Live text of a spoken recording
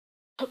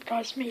Up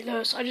guys, me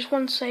Lewis. I just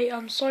want to say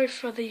I'm sorry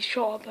for the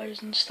short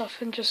uploads and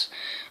stuff, and just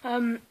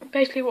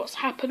basically what's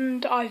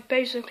happened. I've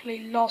basically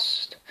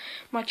lost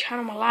my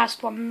channel, my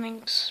last one,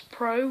 Links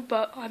Pro,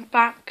 but I'm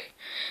back.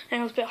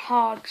 And it was a bit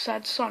hard because I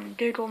had some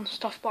doodle and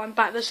stuff, but I'm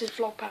back. This is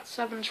vlog part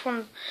 7. Just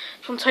want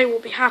to tell you what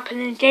will be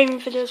happening.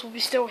 Gaming videos will be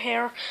still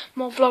here.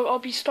 More vlog. I'll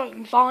be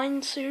starting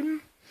Vine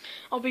soon.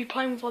 I'll be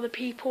playing with other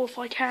people if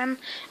I can.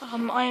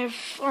 I'm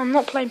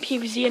not playing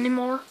PvZ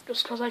anymore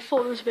just because I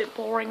thought it was a bit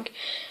boring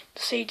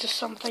to see just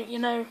something, you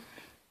know,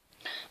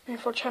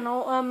 for a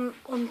channel.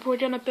 We're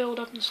gonna build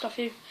up and stuff.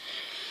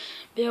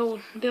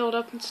 Build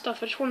up and stuff.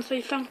 I just want to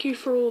say thank you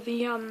for all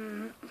the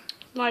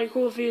like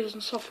all the views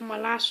and stuff on my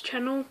last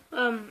channel.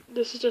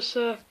 This is just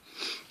a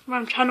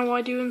random channel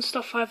I do and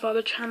stuff. I have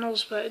other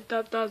channels, but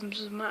that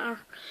doesn't matter.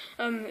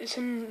 It's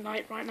in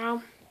night right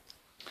now.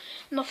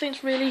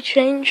 Nothing's really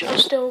changed. I've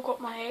still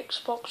got my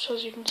Xbox,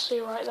 as you can see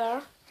right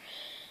there.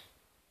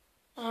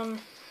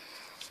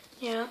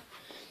 Yeah.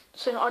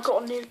 So I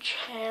got a new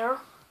chair.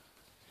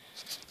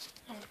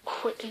 Have a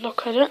quick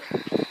look at it.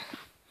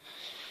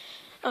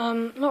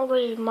 Not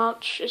really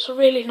much. It's a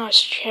really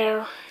nice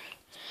chair.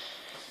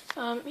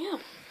 Yeah.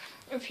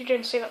 If you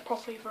didn't see that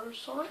properly, very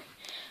sorry.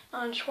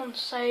 I just want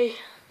to say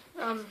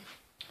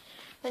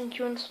thank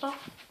you and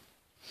stuff.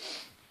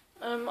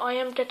 I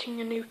am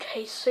getting a new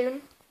case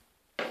soon.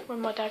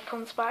 When my dad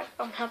comes back,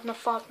 I'm having a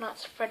Five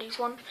Nights at Freddy's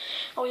one.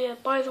 Oh yeah,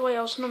 by the way,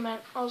 I was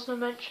gonna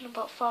mention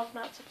about Five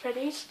Nights at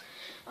Freddy's.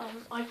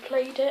 I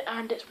played it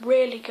and it's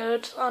really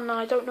good, and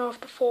I don't know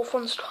if the fourth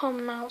one's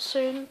coming out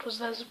soon because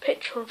there's a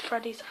picture of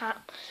Freddy's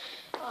hat.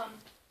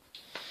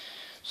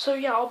 So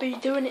yeah, I'll be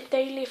doing it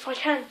daily. If I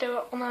can't do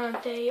it on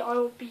a day, I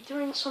will be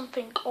doing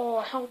something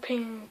or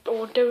helping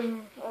or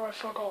doing, or I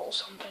forgot or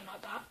something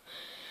like that.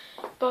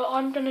 But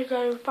I'm gonna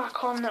go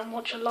back on and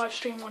watch a live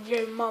stream on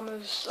Yo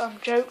Mama's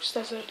jokes.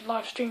 There's a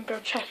live stream. Go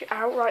check it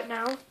out right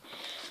now.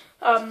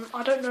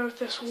 I don't know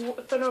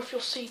if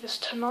you'll see this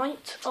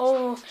tonight,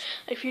 or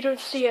if you don't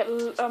see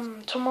it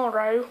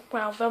tomorrow.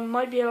 Well, there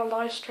might be a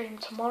live stream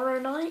tomorrow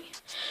night.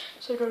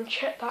 So go and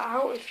check that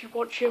out if you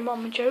watch Yo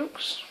Mama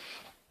jokes.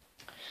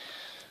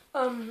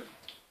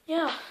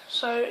 Yeah.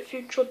 So if you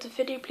enjoyed the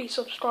video, please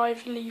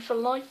subscribe, leave a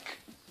like.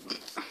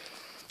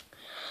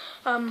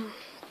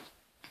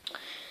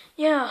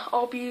 Yeah,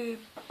 I'll be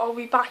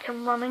back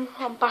and running.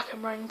 I'm back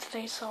and running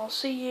today, so I'll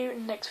see you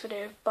in the next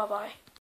video. Bye bye.